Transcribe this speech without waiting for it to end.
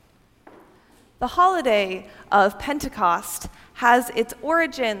The holiday of Pentecost has its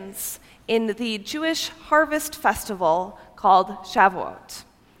origins in the Jewish harvest festival called Shavuot.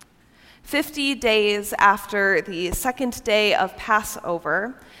 50 days after the second day of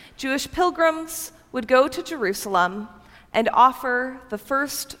Passover, Jewish pilgrims would go to Jerusalem and offer the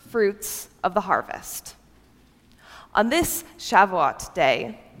first fruits of the harvest. On this Shavuot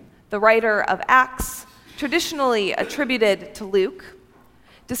day, the writer of Acts, traditionally attributed to Luke,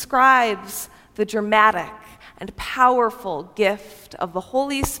 describes the dramatic and powerful gift of the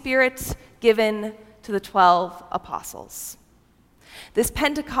Holy Spirit given to the 12 apostles. This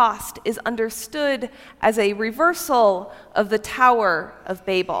Pentecost is understood as a reversal of the Tower of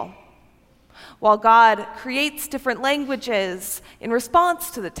Babel. While God creates different languages in response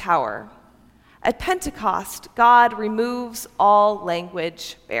to the tower, at Pentecost, God removes all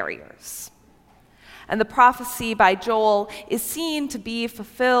language barriers. And the prophecy by Joel is seen to be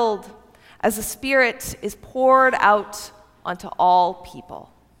fulfilled as the Spirit is poured out onto all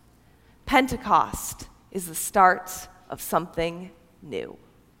people. Pentecost is the start of something new.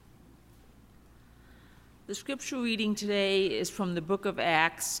 The scripture reading today is from the book of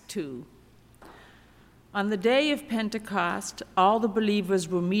Acts 2. On the day of Pentecost, all the believers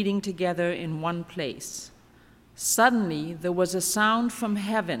were meeting together in one place. Suddenly, there was a sound from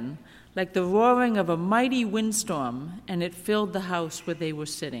heaven like the roaring of a mighty windstorm, and it filled the house where they were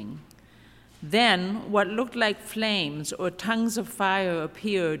sitting. Then what looked like flames or tongues of fire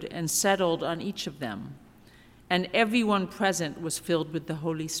appeared and settled on each of them. And everyone present was filled with the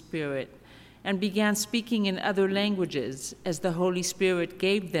Holy Spirit and began speaking in other languages as the Holy Spirit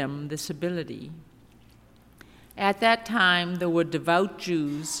gave them this ability. At that time, there were devout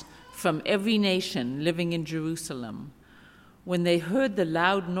Jews from every nation living in Jerusalem. When they heard the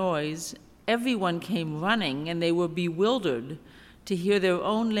loud noise, everyone came running, and they were bewildered to hear their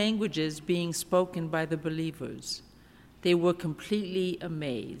own languages being spoken by the believers. They were completely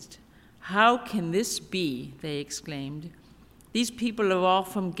amazed. "How can this be?" they exclaimed. "These people are all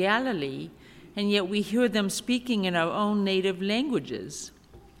from Galilee, and yet we hear them speaking in our own native languages.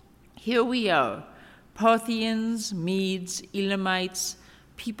 Here we are, Parthians, Medes, Elamites,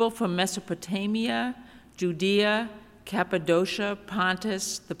 people from Mesopotamia, Judea, Cappadocia,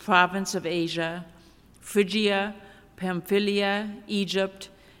 Pontus, the province of Asia, Phrygia, Pamphylia, Egypt,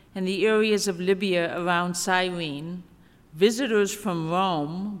 and the areas of Libya around Cyrene, visitors from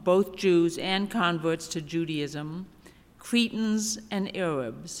Rome, both Jews and converts to Judaism, Cretans and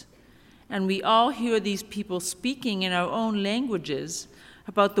Arabs. And we all hear these people speaking in our own languages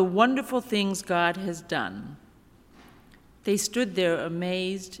about the wonderful things God has done." They stood there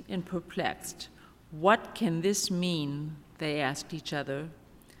amazed and perplexed. "What can this mean?" they asked each other.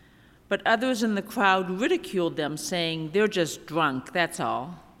 But others in the crowd ridiculed them, saying, "They're just drunk, that's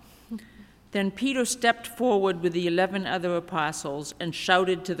all." Then Peter stepped forward with the 11 other apostles and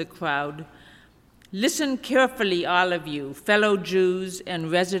shouted to the crowd, "Listen carefully, all of you, fellow Jews and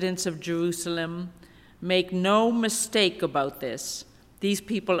residents of Jerusalem. Make no mistake about this. These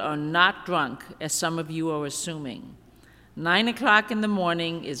people are not drunk, as some of you are assuming. 9 o'clock in the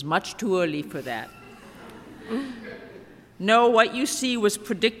morning is much too early for that. No, what you see was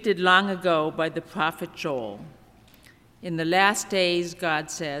predicted long ago by the prophet Joel. In the last days,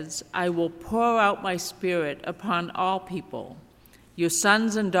 God says, I will pour out my Spirit upon all people. Your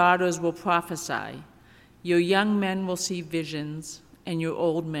sons and daughters will prophesy. Your young men will see visions, and your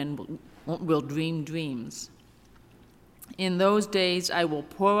old men will dream dreams. In those days, I will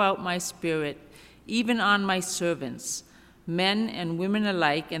pour out my Spirit even on my servants, men and women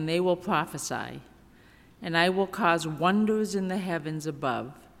alike, and they will prophesy. And I will cause wonders in the heavens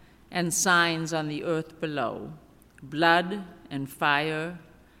above and signs on the earth below, blood and fire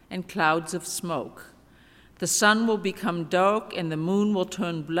and clouds of smoke. The sun will become dark and the moon will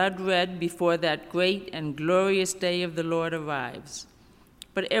turn blood red before that great and glorious day of the Lord arrives.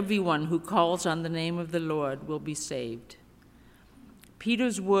 But everyone who calls on the name of the Lord will be saved."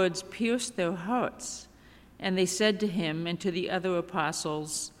 Peter's words pierced their hearts, and they said to him and to the other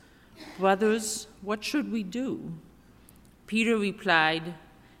apostles, "Brothers, what should we do?" Peter replied,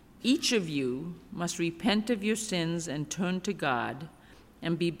 "Each of you must repent of your sins and turn to God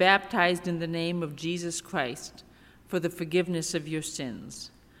and be baptized in the name of Jesus Christ for the forgiveness of your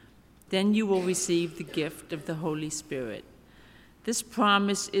sins. Then you will receive the gift of the Holy Spirit. This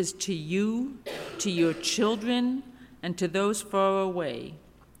promise is to you, to your children, and to those far away,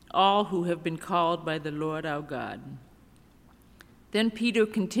 all who have been called by the Lord our God." Then Peter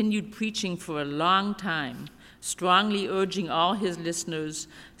continued preaching for a long time, strongly urging all his listeners,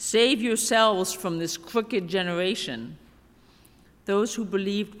 "Save yourselves from this crooked generation." Those who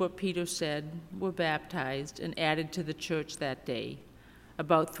believed what Peter said were baptized and added to the church that day,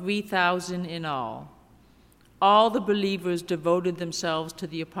 about 3,000 in all. All the believers devoted themselves to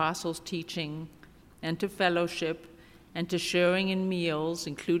the apostles' teaching and to fellowship and to sharing in meals,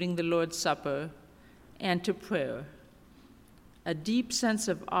 including the Lord's Supper, and to prayer. A deep sense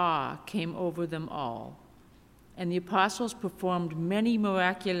of awe came over them all, and the apostles performed many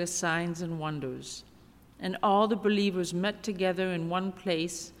miraculous signs and wonders. And all the believers met together in one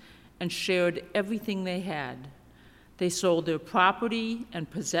place and shared everything they had. They sold their property and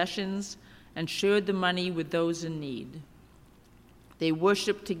possessions and shared the money with those in need. They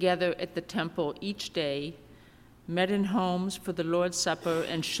worshiped together at the temple each day, met in homes for the Lord's Supper,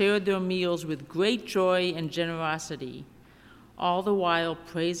 and shared their meals with great joy and generosity, all the while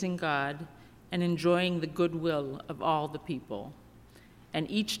praising God and enjoying the goodwill of all the people. And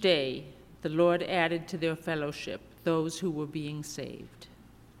each day, the Lord added to their fellowship those who were being saved.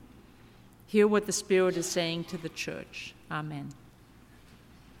 Hear what the Spirit is saying to the church. Amen.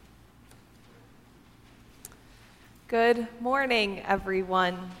 Good morning,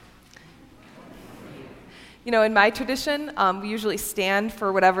 everyone. You know, in my tradition, we usually stand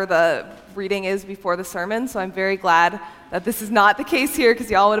for whatever the reading is before the sermon, so I'm very glad that this is not the case here,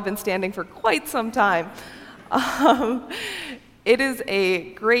 because y'all would have been standing for quite some time. It is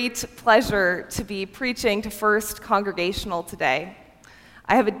a great pleasure to be preaching to First Congregational today.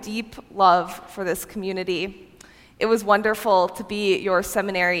 I have a deep love for this community. It was wonderful to be your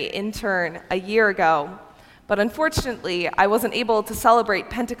seminary intern a year ago, but unfortunately, I wasn't able to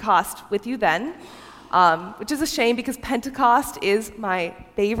celebrate Pentecost with you then, which is a shame because Pentecost is my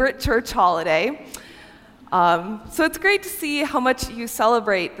favorite church holiday. So it's great to see how much you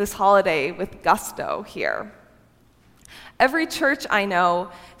celebrate this holiday with gusto here. Every church I know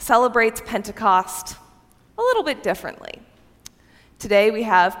celebrates Pentecost a little bit differently. Today we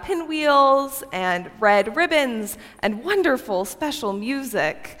have pinwheels and red ribbons and wonderful special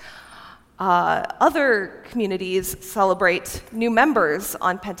music. Other communities celebrate new members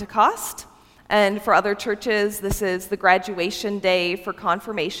on Pentecost, and for other churches, this is the graduation day for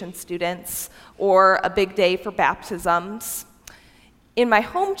confirmation students or a big day for baptisms. In my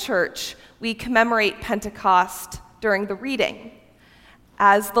home church, we commemorate Pentecost during the reading.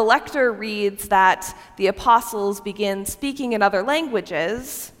 As the lector reads that the apostles begin speaking in other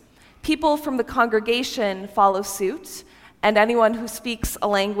languages, people from the congregation follow suit, and anyone who speaks a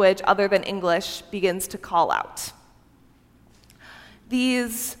language other than English begins to call out.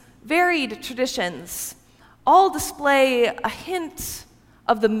 These varied traditions all display a hint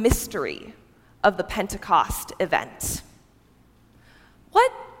of the mystery of the Pentecost event.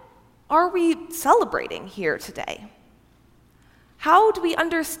 What are we celebrating here today? How do we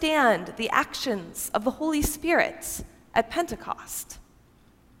understand the actions of the Holy Spirit at Pentecost?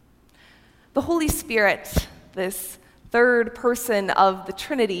 The Holy Spirit, this third person of the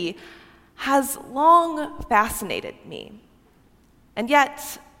Trinity, has long fascinated me. And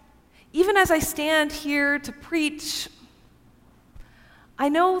yet, even as I stand here to preach, I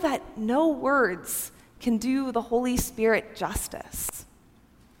know that no words can do the Holy Spirit justice.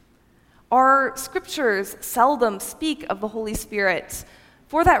 Our scriptures seldom speak of the Holy Spirit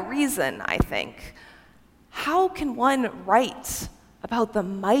for that reason, I think. How can one write about the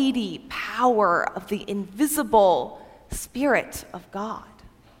mighty power of the invisible Spirit of God?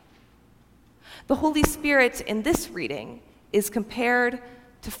 The Holy Spirit in this reading is compared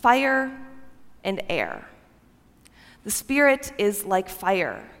to fire and air. The Spirit is like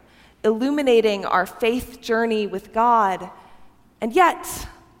fire, illuminating our faith journey with God, and yet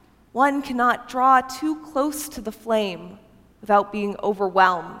one cannot draw too close to the flame without being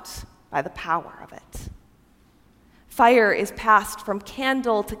overwhelmed by the power of it. Fire is passed from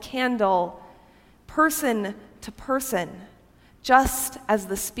candle to candle, person to person, just as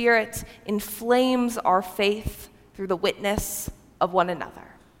the Spirit inflames our faith through the witness of one another.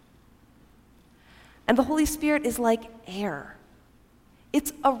 And the Holy Spirit is like air.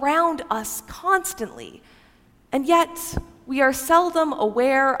 It's around us constantly, and yet we are seldom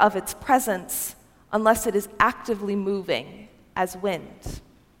aware of its presence unless it is actively moving as wind.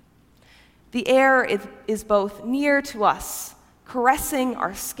 The air is both near to us, caressing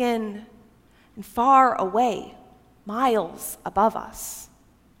our skin, and far away, miles above us.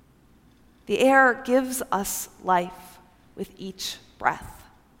 The air gives us life with each breath.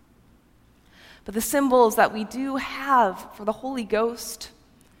 But the symbols that we do have for the Holy Ghost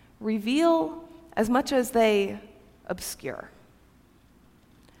reveal as much as they obscure.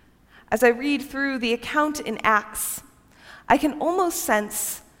 As I read through the account in Acts, I can almost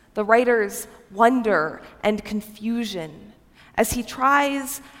sense the writer's wonder and confusion as he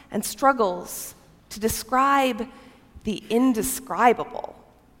tries and struggles to describe the indescribable.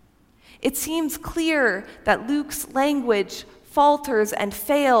 It seems clear that Luke's language falters and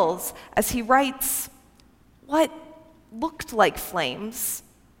fails as he writes what looked like flames,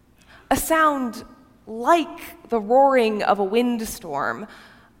 a sound like the roaring of a windstorm.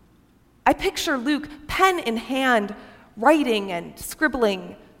 I picture Luke, pen in hand, writing and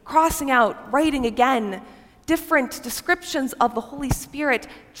scribbling, crossing out, writing again, different descriptions of the Holy Spirit,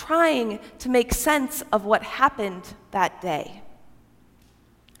 trying to make sense of what happened that day.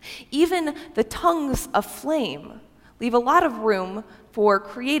 Even the tongues of flame leave a lot of room for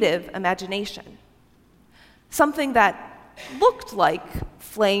creative imagination. Something that looked like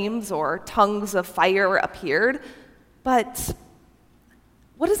flames or tongues of fire appeared, but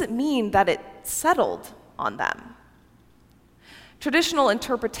what does it mean that it settled on them? Traditional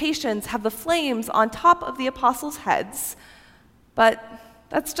interpretations have the flames on top of the apostles' heads, but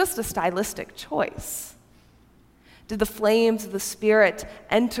that's just a stylistic choice. Did the flames of the Spirit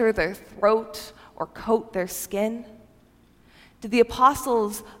enter their throat or coat their skin? Did the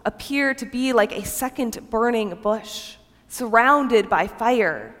apostles appear to be like a second burning bush, surrounded by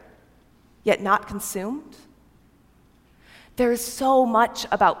fire, yet not consumed? There is so much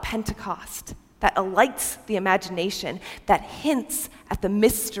about Pentecost that alights the imagination, that hints at the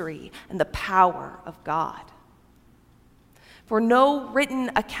mystery and the power of God. For no written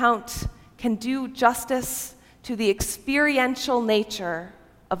account can do justice to the experiential nature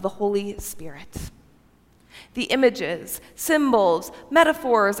of the Holy Spirit. The images, symbols,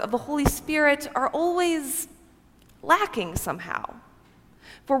 metaphors of the Holy Spirit are always lacking somehow.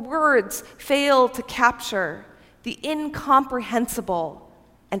 For words fail to capture the incomprehensible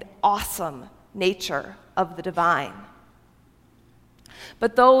and awesome nature of the divine.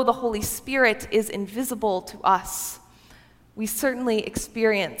 But though the Holy Spirit is invisible to us, we certainly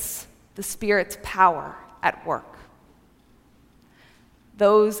experience the Spirit's power at work.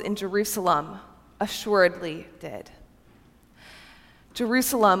 Those in Jerusalem assuredly did.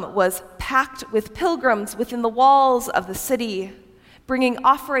 Jerusalem was packed with pilgrims within the walls of the city, bringing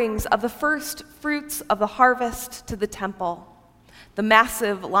offerings of the first fruits of the harvest to the temple, the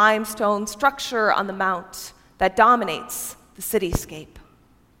massive limestone structure on the mount that dominates the cityscape.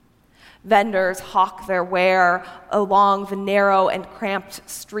 Vendors hawk their ware along the narrow and cramped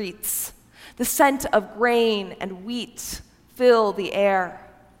streets. The scent of grain and wheat fill the air.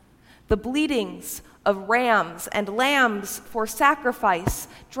 The bleatings of rams and lambs for sacrifice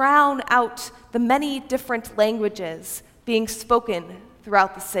drown out the many different languages being spoken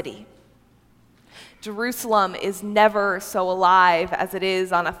throughout the city. Jerusalem is never so alive as it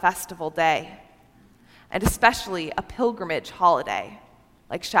is on a festival day, and especially a pilgrimage holiday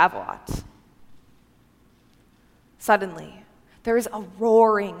like Shavuot. Suddenly, there is a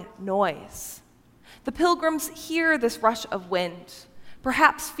roaring noise. The pilgrims hear this rush of wind,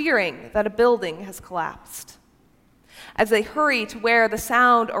 perhaps fearing that a building has collapsed. As they hurry to where the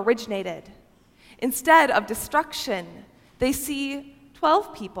sound originated, instead of destruction, they see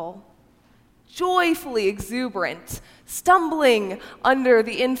 12 people, joyfully exuberant, stumbling under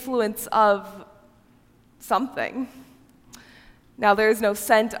the influence of something. Now, there is no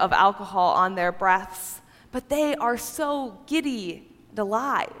scent of alcohol on their breaths, but they are so giddy and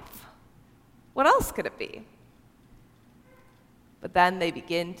alive. What else could it be? But then they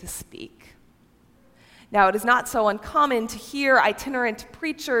begin to speak. Now, it is not so uncommon to hear itinerant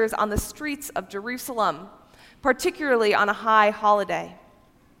preachers on the streets of Jerusalem, particularly on a high holiday.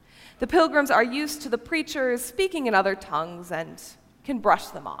 The pilgrims are used to the preachers speaking in other tongues and can brush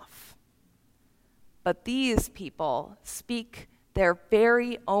them off. But these people speak their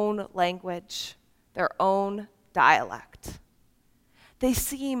very own language, their own dialect. They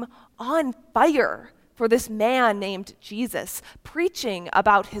seem on fire for this man named Jesus, preaching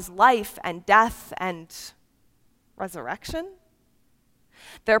about his life and death and resurrection.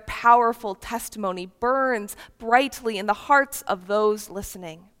 Their powerful testimony burns brightly in the hearts of those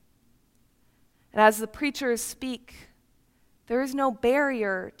listening. And as the preachers speak, there is no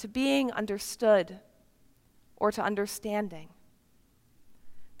barrier to being understood or to understanding.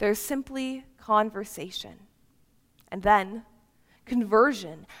 There's simply conversation, and then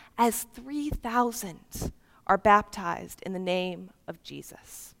conversion as 3,000 are baptized in the name of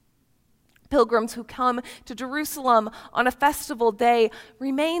Jesus. Pilgrims who come to Jerusalem on a festival day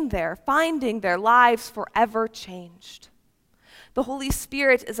remain there, finding their lives forever changed. The Holy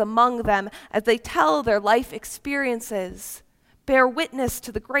Spirit is among them as they tell their life experiences, bear witness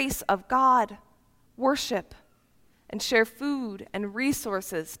to the grace of God, worship, and share food and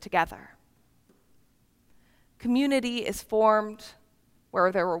resources together. Community is formed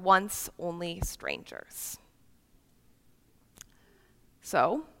where there were once only strangers.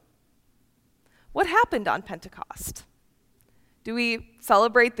 So, what happened on Pentecost? Do we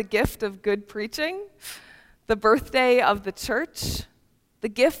celebrate the gift of good preaching, the birthday of the church, the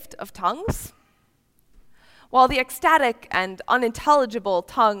gift of tongues? While the ecstatic and unintelligible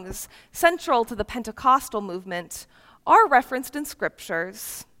tongues central to the Pentecostal movement are referenced in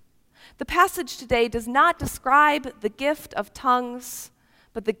scriptures, the passage today does not describe the gift of tongues,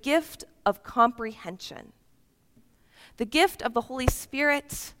 but the gift of comprehension. The gift of the Holy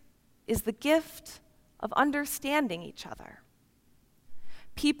Spirit is the gift of understanding each other.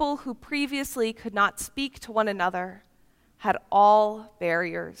 People who previously could not speak to one another had all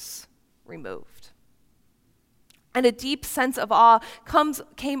barriers removed. And a deep sense of awe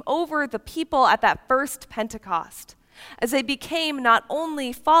came over the people at that first Pentecost, as they became not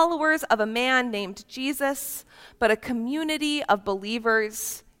only followers of a man named Jesus, but a community of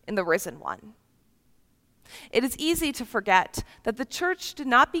believers in the risen one. It is easy to forget that the church did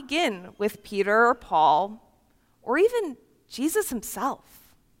not begin with Peter or Paul, or even Jesus himself.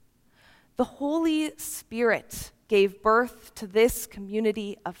 The Holy Spirit gave birth to this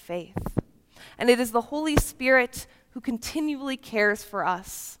community of faith. And it is the Holy Spirit who continually cares for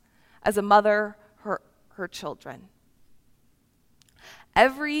us as a mother her children.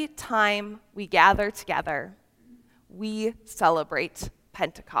 Every time we gather together, we celebrate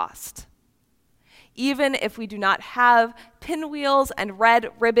Pentecost. Even if we do not have pinwheels and red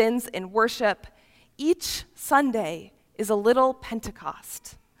ribbons in worship, each Sunday is a little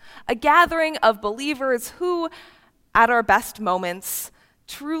Pentecost, a gathering of believers who, at our best moments,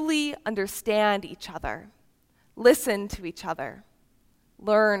 truly understand each other, listen to each other,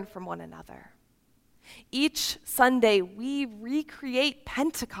 learn from one another. Each Sunday, we recreate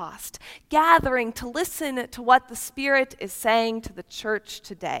Pentecost, gathering to listen to what the Spirit is saying to the church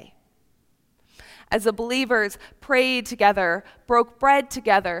today. As the believers prayed together, broke bread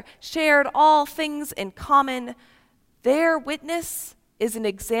together, shared all things in common, their witness is an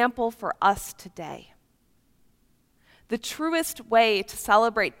example for us today. The truest way to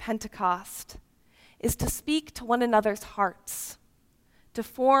celebrate Pentecost is to speak to one another's hearts, to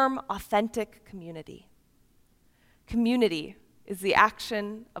form authentic community. Community is the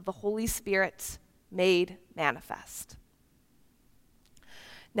action of the Holy Spirit made manifest.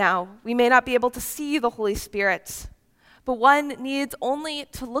 Now, we may not be able to see the Holy Spirit, but one needs only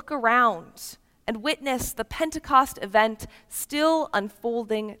to look around and witness the Pentecost event still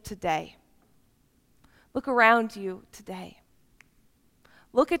unfolding today. Look around you today.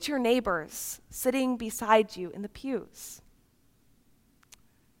 Look at your neighbors sitting beside you in the pews.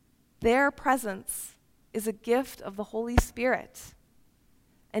 Their presence is a gift of the Holy Spirit,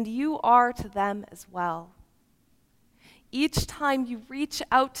 and you are to them as well. Each time you reach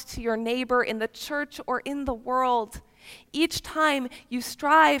out to your neighbor in the church or in the world, each time you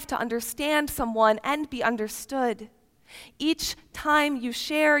strive to understand someone and be understood, each time you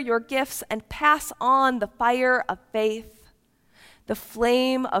share your gifts and pass on the fire of faith, the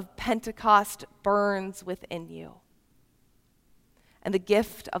flame of Pentecost burns within you, and the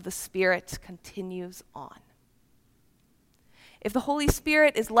gift of the Spirit continues on. If the Holy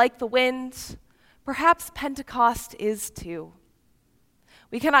Spirit is like the wind, perhaps Pentecost is too.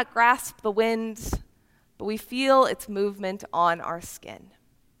 We cannot grasp the wind, but we feel its movement on our skin.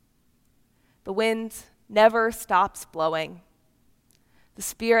 The wind never stops blowing. The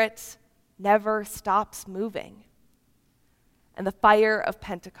Spirit never stops moving. And the fire of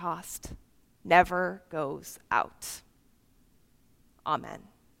Pentecost never goes out. Amen.